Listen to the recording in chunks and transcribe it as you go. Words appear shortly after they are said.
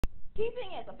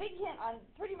Keeping it, the big hint on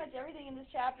pretty much everything in this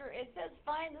chapter, it says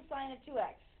find the sine of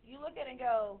 2x. You look at it and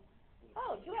go,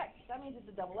 oh, 2x, that means it's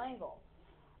a double angle.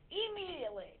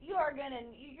 Immediately, you're gonna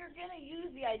use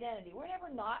the identity. We're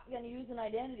never not gonna use an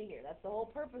identity here. That's the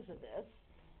whole purpose of this.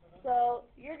 So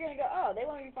you're gonna go, oh, they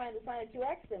want me to find the sine of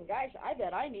 2x, then gosh, I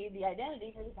bet I need the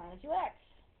identity for the sine of 2x.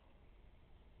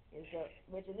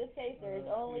 Which in this case there is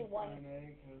only one.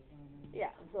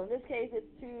 Yeah. So in this case it's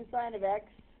 2 sine of x,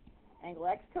 angle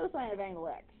x, cosine of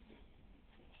angle x.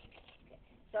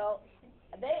 So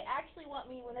they actually want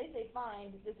me, when they say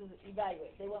find, this is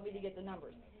evaluate. They want me to get the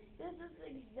numbers. This is the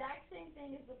exact same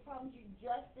thing as the problems you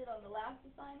just did on the last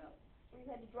assignment, where you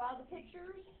had to draw the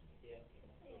pictures. Yeah.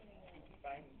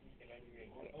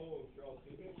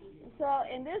 So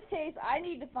in this case, I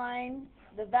need to find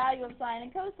the value of sine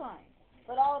and cosine.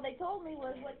 But all they told me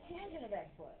was what tangent of x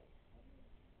was.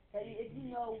 But if you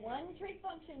know one trig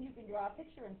function, you can draw a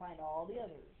picture and find all the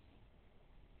others.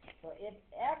 So if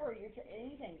ever you're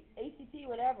anything, ACT,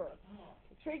 whatever,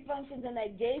 trig functions, and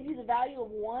they gave you the value of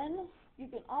 1, you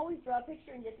can always draw a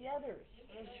picture and get the others.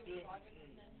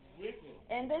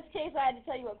 In this case, I had to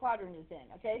tell you what quadrant it's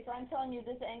in. Okay, so I'm telling you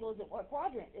this angle is at what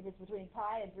quadrant? If it's between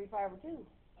pi and 3 pi over 2.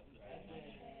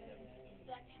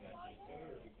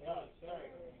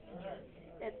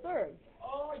 It's third.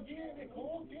 Oh, yeah,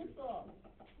 Nicole, get some.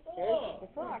 There's the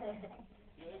clock.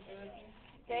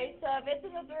 Okay, so if it's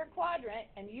in the third quadrant,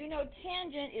 and you know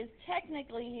tangent is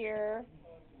technically here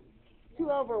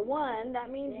 2 over 1, that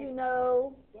means you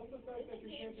know.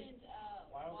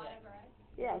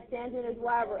 Yes, tangent is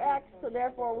y over x, so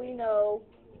therefore we know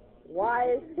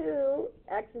y is 2,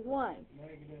 x is 1.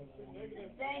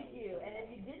 Thank you. And if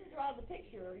you didn't draw the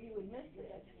picture, you would miss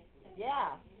this.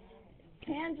 Yeah.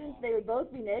 Tangents, they would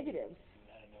both be negatives.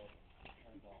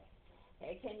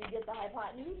 Okay, can you get the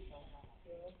hypotenuse?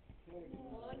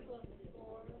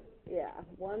 Yeah,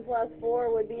 1 plus 4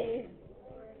 would be.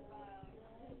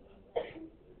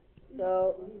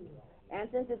 So, and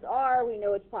since it's r, we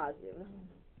know it's positive.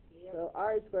 So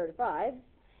r is square root of 5.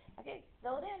 Okay,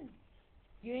 fill it in.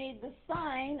 You need the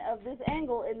sine of this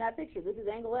angle in that picture. This is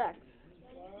angle x.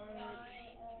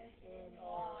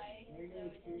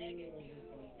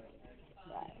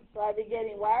 Right. So I'd be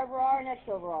getting y over r and x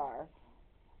over r.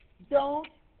 Don't,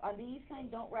 on these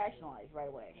kind, don't rationalize right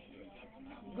away.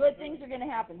 Good things are going to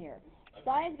happen here.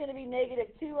 Sine is going to be negative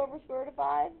 2 over square root of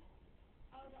 5.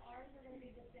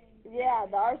 Yeah,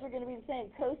 the r's are going to be the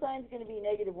same. Cosine is going to be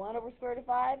negative 1 over square root of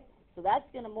 5. So that's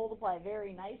going to multiply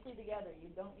very nicely together. You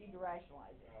don't need to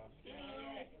rationalize it.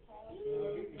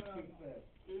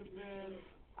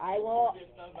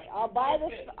 I'll buy the.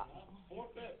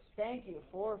 4/5. Thank you,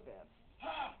 4/5.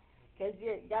 Because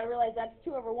you got to realize that's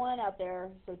 2 over 1 out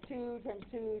there. So 2 times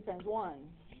 2 times 1.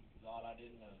 Thought I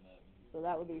didn't know that. So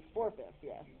that would be 4/5,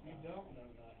 yes. You don't know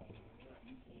that.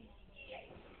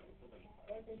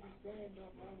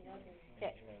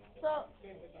 Okay, so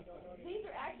these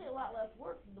are actually a lot less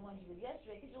work than the ones you did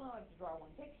yesterday because you only have to draw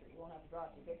one picture. You won't have to draw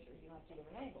 2 pictures. You don't have 2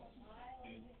 different angles.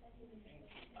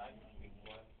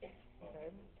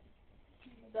 Okay.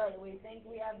 So do we think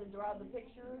we have to draw the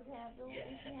picture handle?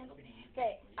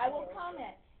 Okay, I will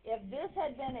comment. If this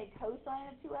had been a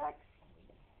cosine of 2x,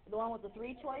 the one with the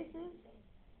 3 choices,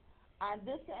 on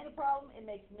this kind of problem, it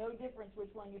makes no difference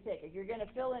which one you pick. If you're going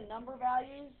to fill in number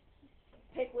values,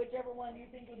 pick whichever one you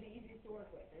think would be easiest to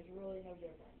work with. There's really no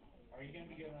difference. Are you going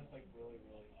to be giving us like really,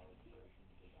 really hard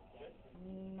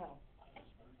versions? No.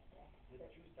 The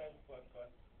 2 times plus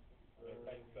plus, or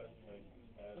times plus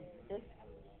This,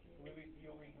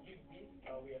 will we give these,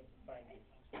 or we have to find it?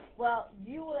 well,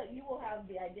 you will have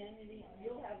the identity.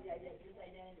 You'll have the identity. This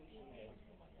identity sheet.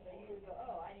 So you would go,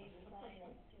 oh, I need to find a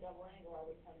double angle. I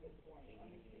would come to this point.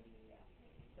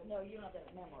 So no, you don't have that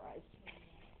memorized.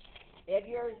 If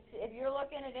you're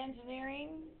looking at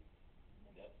engineering,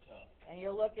 That's tough. and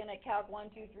you're looking at Calc 1,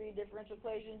 2, 3 differential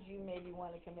equations, you maybe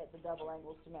want to commit the double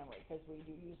angles to memory because we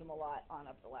do use them a lot on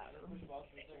up the ladder. First of all,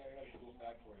 I got a cool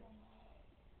fact for you.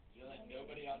 You know that none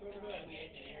of the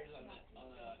engineers on the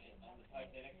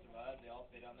Titanic survived. They all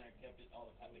stayed on there and kept the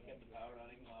power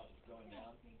running while it was going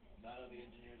down. None of the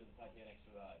engineers of the Titanic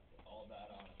survived. All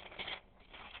died on it.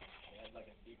 They had like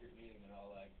a secret meeting. They're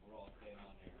all like, we're all staying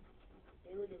on here.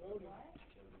 They were devoted.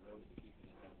 They were devoted to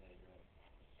keeping the Titanic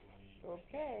running.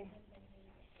 Okay.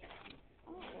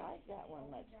 I don't like that one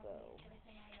much though.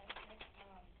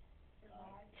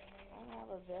 I don't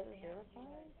have a better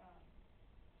verified.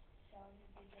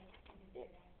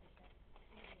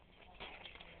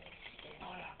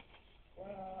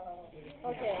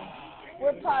 Okay,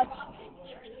 we're paused.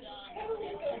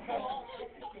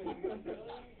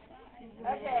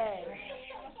 Okay.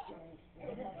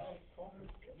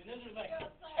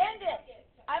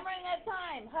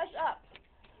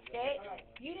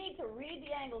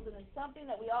 angles, and it's something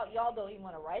that y'all don't even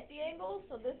want to write the angles,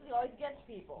 so this always gets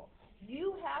people.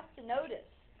 You have to notice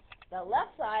the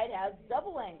left side has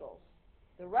double angles.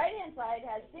 The right-hand side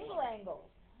has single angles.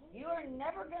 You are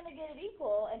never going to get it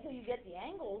equal until you get the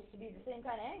angles to be the same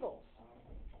kind of angles.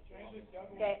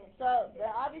 Okay, so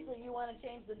obviously you want to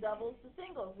change the doubles to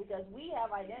singles because we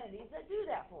have identities that do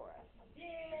that for us.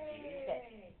 Yay!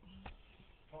 Okay.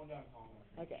 Calm down.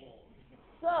 Okay.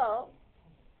 So,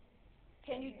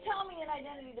 can you tell me an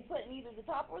identity to put in either the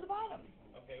top or the bottom?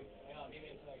 Okay, hang on, give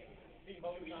me a second.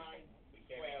 Cosine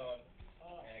squared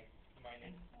x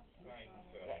minus sine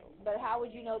squared. But how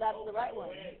would you know that's the right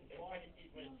one?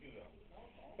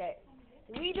 Okay.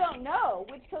 We don't know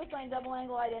which cosine double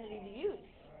angle identity to use.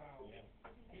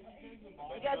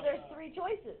 Because there's three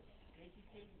choices.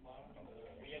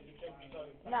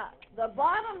 Now, the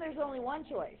bottom, there's only one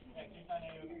choice.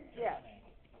 Yes.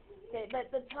 Okay,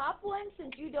 but the top one,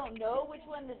 since you don't know which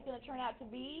one it's going to turn out to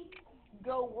be,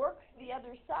 go work the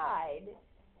other side,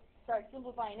 start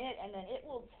simplifying it, and then it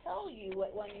will tell you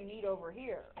what one you need over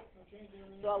here.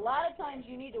 So a lot of times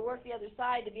you need to work the other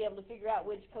side to be able to figure out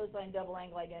which cosine double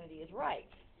angle identity is right.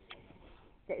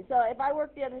 Okay, so if I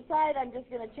work the other side, I'm just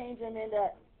going to change them into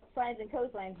sines and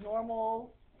cosines,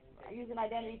 normal, using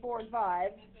identity 4 and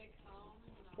 5.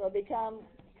 So it'll become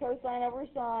cosine over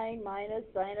sine minus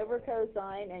sine over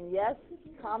cosine, and yes,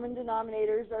 common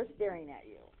denominators are staring at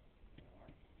you.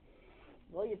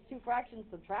 Well, it's two fractions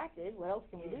subtracted. What else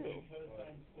can we do? Cosine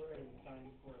squared and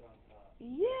sine squared on top.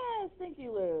 Yes, thank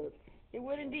you, Luke. It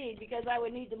would indeed, because I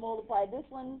would need to multiply this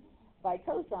one by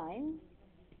cosine,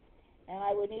 and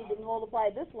I would need to multiply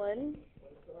this one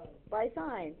by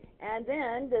sine. And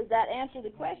then, does that answer the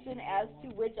question as to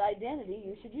which identity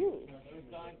you should use?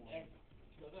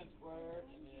 Cosine squared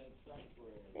and then sine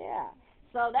squared. Yeah.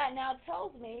 So that now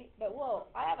tells me, but whoa,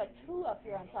 I have a 2 up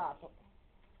here on top.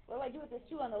 What do I do with this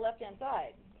 2 on the left-hand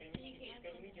side?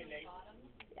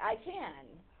 I can.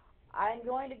 I'm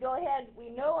going to go ahead. We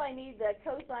know I need the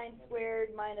cosine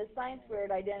squared minus sine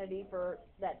squared identity for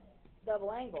that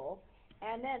double angle.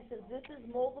 And then, since this is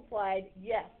multiplied,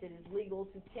 yes, it is legal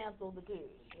to cancel the 2's.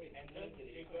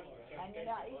 And you're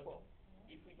not equal.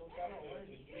 If we don't have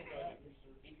the legal,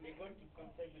 it's legal to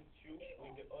cancel the 2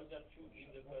 with the other 2 in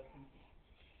the cosine.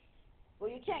 Well,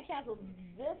 you can't cancel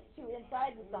this 2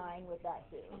 inside the sign with that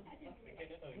 2.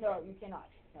 No, you cannot.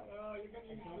 No. Oh, you're going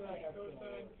to use like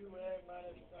cosine 2a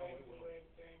minus sine 2a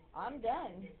thing. I'm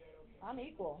done. I'm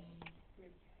equal.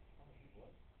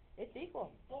 It's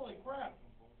equal. Holy crap.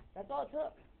 That's all it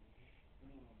took.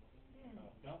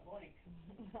 Don't blink.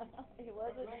 It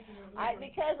wasn't.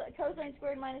 Because cosine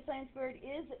squared minus sine squared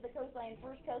is the first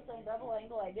cosine double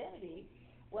angle identity.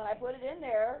 When I put it in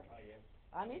there,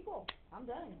 I'm equal. I'm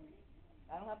done.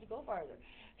 I don't have to go farther.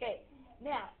 Okay.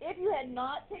 Now, if you had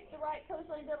not picked the right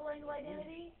cosine double angle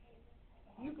identity,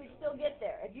 you could still get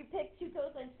there. If you picked 2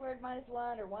 cosine squared minus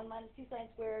 1 or 1 minus 2 sine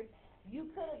squared,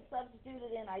 you could have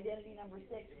substituted in identity number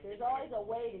 6. There's always a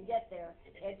way to get there.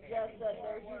 It's just that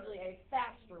there's usually a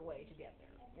faster way to get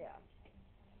there. Yeah.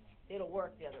 It'll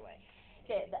work the other way.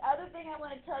 Okay, the other thing I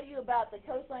want to tell you about the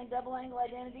cosine double angle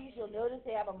identities, you'll notice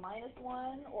they have a minus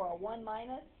 1 or a 1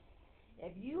 minus.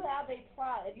 If you have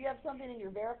something in your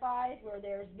verifies where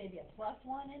there's maybe a plus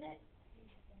 1 in it,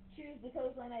 choose the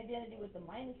cosine identity with the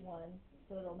minus 1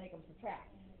 so it'll make them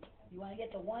subtract. You want to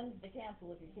get the 1s to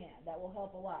cancel if you can. That will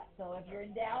help a lot. So if you're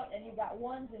in doubt and you've got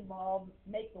 1s involved,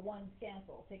 make the 1s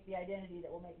cancel. Pick the identity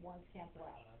that will make 1s cancel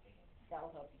out. That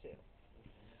will help you too.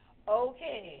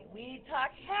 Okay, we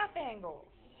talked half angles.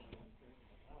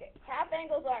 Okay, half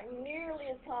angles aren't nearly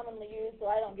as commonly used, so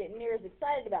I don't get near as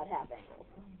excited about half angles.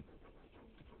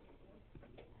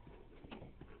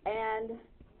 And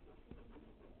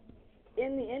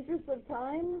in the interest of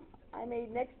time, I may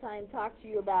next time talk to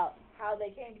you about how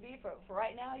they came to be. For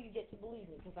right now, you get to believe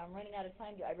me because I'm running out of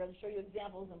time. I'd rather show you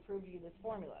examples and prove to you this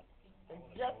formula. They're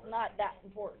just not that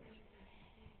important.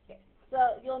 Okay.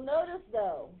 So you'll notice,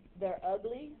 though, they're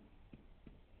ugly.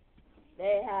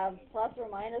 They have plus or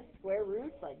minus square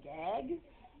roots, like gag.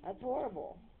 That's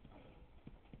horrible.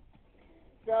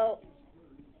 So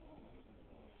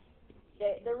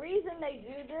the reason they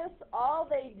do this, all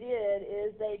they did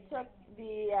is they took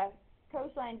the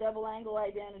cosine double angle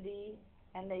identity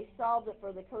and they solved it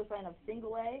for the cosine of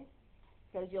single A,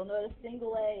 because you'll notice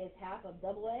single A is half of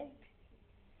double A.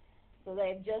 So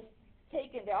they've just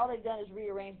all they've done is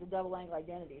rearrange the double angle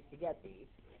identities to get these.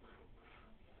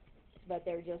 But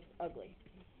they're just ugly.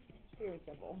 Pure and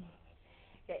simple.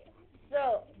 Okay,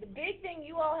 so the big thing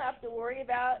you all have to worry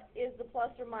about is the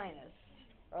plus or minus.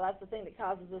 Or that's the thing that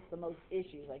causes us the most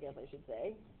issues, I guess I should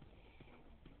say.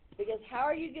 Because how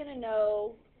are you going to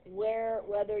know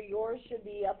whether yours should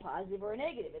be a positive or a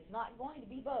negative. It's not going to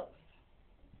be both.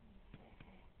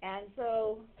 And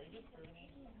so,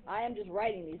 I am just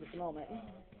writing these at the moment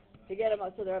to get them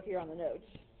up so they're up here on the notes.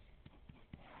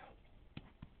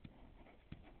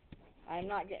 I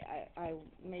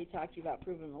may talk to you about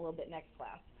proving them a little bit next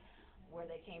class, where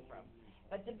they came from.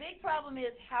 But the big problem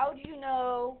is, how do you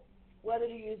know whether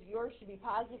to use yours should be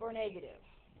positive or negative?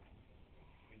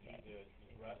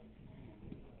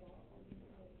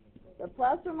 The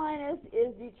plus or minus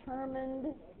is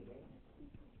determined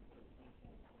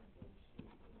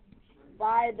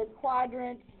by the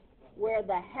quadrant where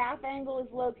the half angle is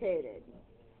located.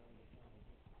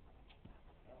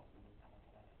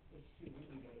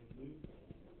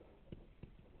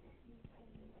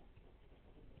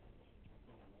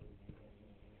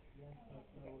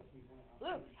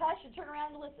 Luke, hush and turn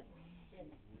around and listen.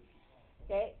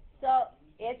 Okay, so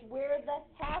it's where the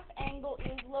half angle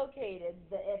is located.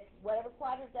 If whatever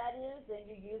quadrant that is, then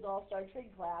you use All-Star Trig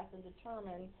class and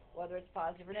determine whether it's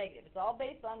positive or negative. It's all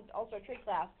based on All-Star Trig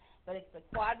class, but it's the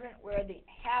quadrant where the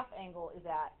half angle is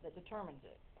at that determines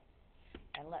it.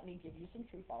 And let me give you some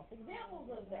true-false examples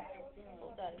of that.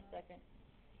 Hold that a second.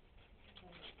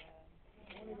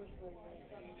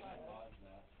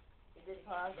 You did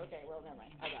pause? Okay, well, never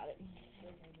mind. I got it.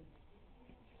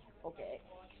 Okay.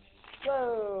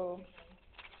 So,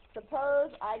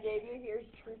 suppose I gave you, here's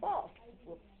true-false.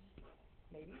 Whoops.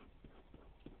 Maybe.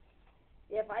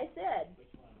 If I said,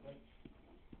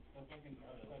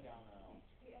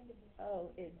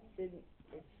 oh, it didn't,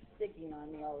 it's sticking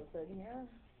on me all of a sudden here.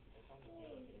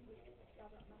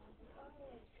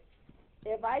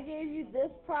 If I gave you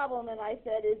this problem and I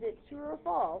said, is it true or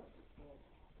false,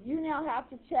 you now have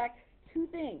to check two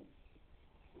things.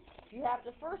 You have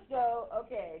to first go,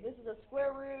 okay, this is a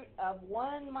square root of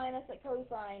 1 minus a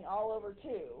cosine all over 2.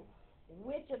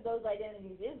 Which of those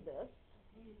identities is this?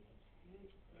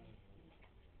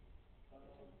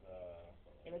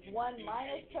 If it's 1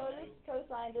 minus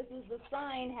cosine, this is the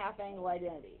sine half angle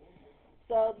identity.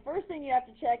 So the first thing you have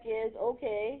to check is,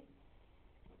 okay,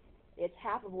 it's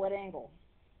half of what angle?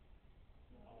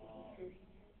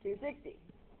 260.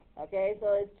 Okay,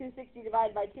 so it's 260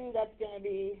 divided by 2, that's going to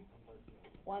be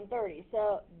 130.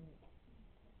 So,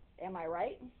 am I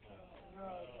right?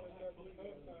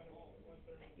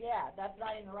 Yeah, that's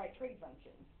not in the right trig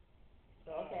function.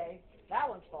 So, okay, that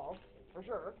one's false, for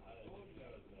sure.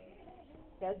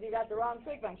 Because you got the wrong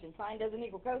trig function. Sine doesn't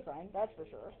equal cosine, that's for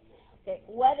sure. Okay,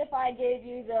 what if I gave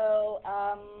you, though,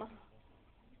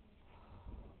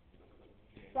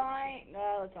 sine,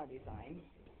 no, let's not do sine.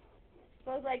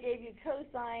 Suppose I gave you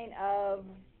cosine of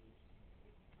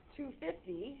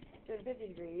 250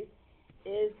 degrees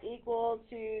is equal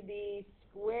to the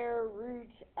square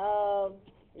root of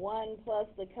 1 plus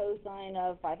the cosine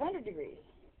of 500 degrees.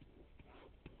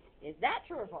 Is that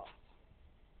true or false?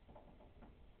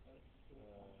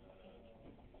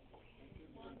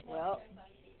 Well,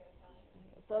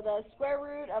 so the square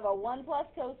root of a 1 plus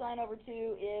cosine over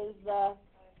 2 is the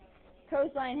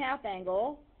cosine half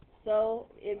angle, so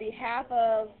it'd be half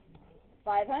of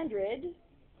 500,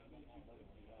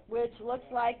 which looks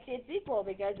like it's equal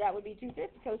because that would be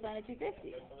 250, cosine of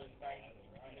 250.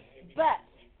 But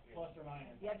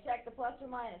you have to check the plus or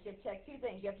minus. You have to check two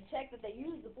things. You have to check that they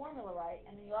use the formula right,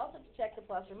 and then you also have to check the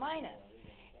plus or minus.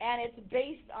 And it's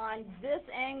based on this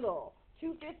angle.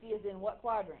 250 is in what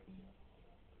quadrant?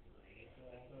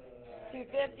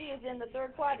 250 is in the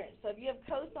third quadrant. So if you have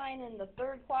cosine in the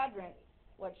third quadrant,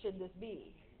 what should this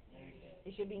be?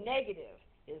 It should be negative.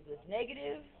 Is this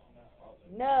negative?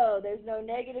 No, there's no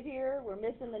negative here. We're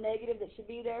missing the negative that should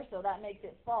be there, so that makes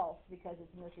it false because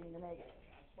it's missing the negative.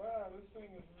 Wow, this thing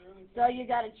is really... So you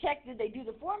got to check, did they do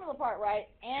the formula part right,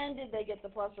 and did they get the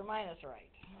plus or minus right?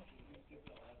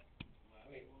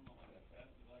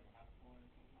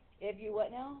 If you what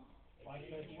now?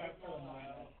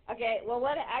 Okay, well,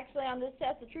 what actually on this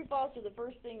test, the true false are the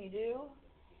first thing you do,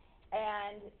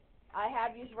 and I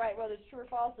have you write whether it's true or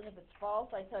false, and if it's false,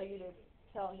 I tell you to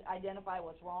identify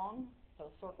what's wrong. So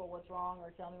circle what's wrong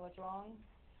or tell me what's wrong.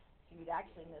 So you'd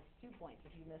actually miss 2 points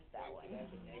if you missed that one.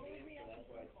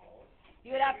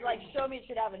 You would have to show me it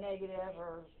should have a negative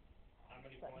or... How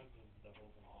many points is the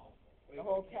whole test? The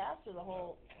whole test or the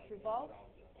whole true false?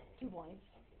 2 points.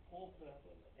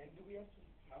 And do we have to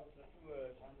figure out how to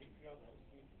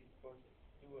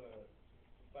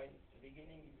find the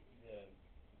beginning is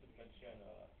good function so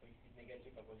if it's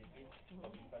negative or positive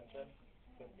of this function,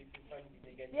 but if you find it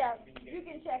negative, yeah, you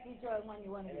can check each one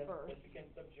you want to do first. But you can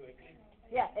stop directly.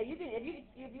 Yeah, you can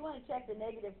if you want to check the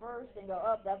negative first and go,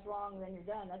 oh, that's wrong, then you're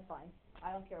done. That's fine.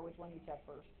 I don't care which one you check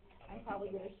first. I'm probably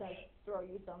gonna throw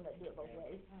you some that do it both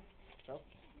ways. So,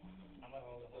 How much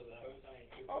is So the cosine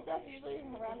two. oh, that's usually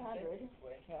around 100.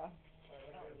 Yeah.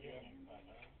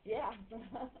 Yeah.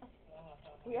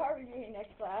 We are reviewing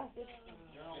next class.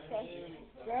 Okay.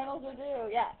 Journals are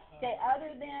due, yeah. Okay, other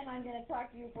than I'm gonna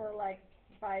talk to you for like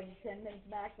 5-10 minutes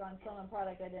max on sum and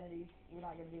product identities. We're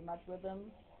not gonna do much with them.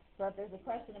 So if there's a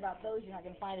question about those, you're not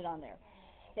gonna find it on there.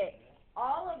 Okay,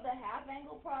 all of the half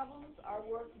angle problems are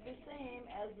worked the same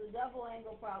as the double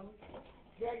angle problems.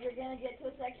 There you're gonna get to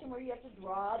a section where you have to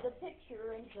draw the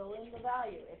picture and fill in the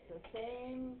value. It's the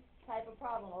same type of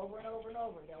problem over and over and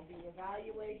over. There'll be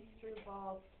evaluate, true,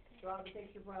 false, draw the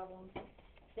picture problems.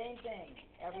 Same thing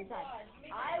every time.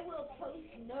 I will post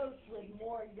notes with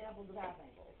more examples of half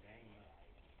angles.